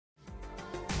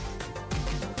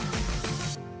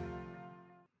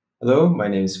Hello, my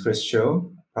name is Chris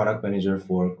Cho, product manager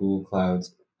for Google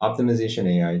Cloud's Optimization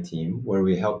AI team, where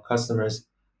we help customers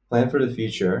plan for the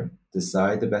future,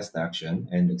 decide the best action,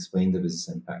 and explain the business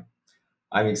impact.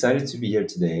 I'm excited to be here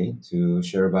today to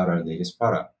share about our latest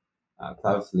product,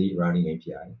 Cloud Fleet Routing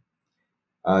API.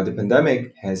 The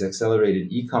pandemic has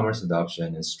accelerated e-commerce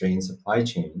adoption and strained supply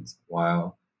chains,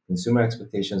 while consumer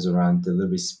expectations around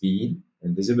delivery speed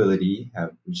and visibility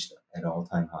have reached an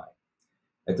all-time high.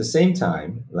 At the same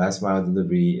time, last mile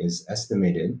delivery is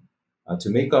estimated to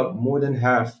make up more than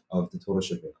half of the total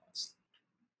shipping cost.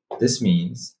 This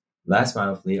means last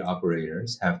mile fleet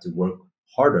operators have to work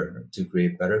harder to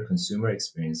create better consumer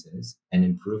experiences and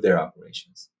improve their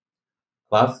operations.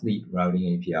 Cloud Fleet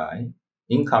Routing API,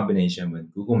 in combination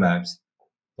with Google Maps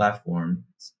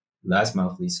platform's last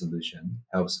mile fleet solution,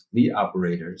 helps fleet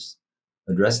operators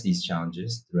address these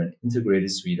challenges through an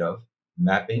integrated suite of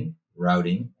mapping,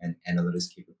 routing, and analytics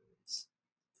capabilities.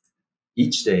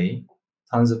 Each day,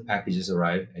 tons of packages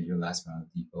arrive at your last mile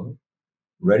depot,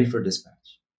 ready for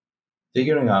dispatch.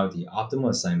 Figuring out the optimal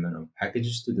assignment of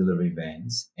packages to delivery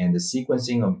vans and the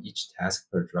sequencing of each task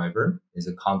per driver is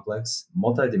a complex,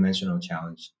 multidimensional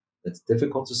challenge that's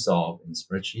difficult to solve in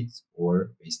spreadsheets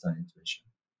or based on intuition.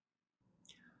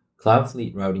 Cloud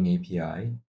Fleet Routing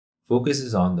API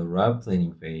focuses on the route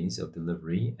planning phase of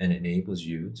delivery and enables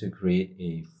you to create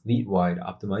a fleet-wide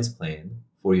optimized plan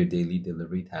for your daily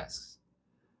delivery tasks.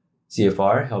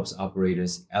 CFR helps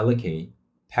operators allocate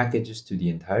packages to the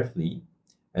entire fleet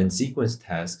and sequence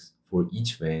tasks for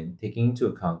each van, taking into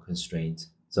account constraints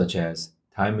such as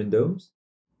time windows,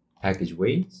 package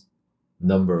weights,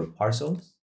 number of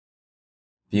parcels,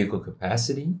 vehicle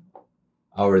capacity,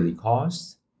 hourly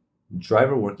costs,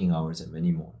 driver working hours, and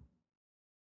many more.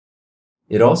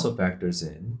 It also factors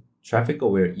in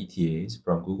traffic-aware ETAs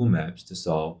from Google Maps to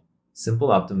solve simple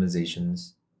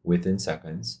optimizations within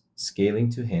seconds, scaling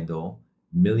to handle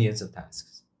millions of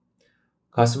tasks.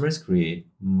 Customers create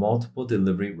multiple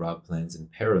delivery route plans in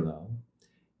parallel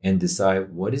and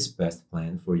decide what is best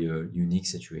planned for your unique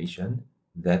situation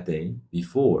that day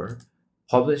before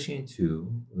publishing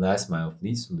to last mile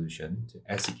fleet solution to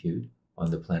execute on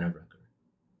the plan of record.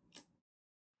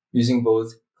 Using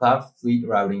both Cloud Fleet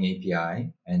Routing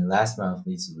API and Last Mile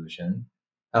Fleet Solution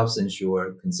helps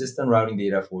ensure consistent routing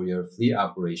data for your fleet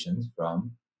operations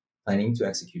from planning to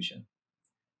execution.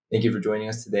 Thank you for joining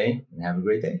us today and have a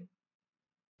great day.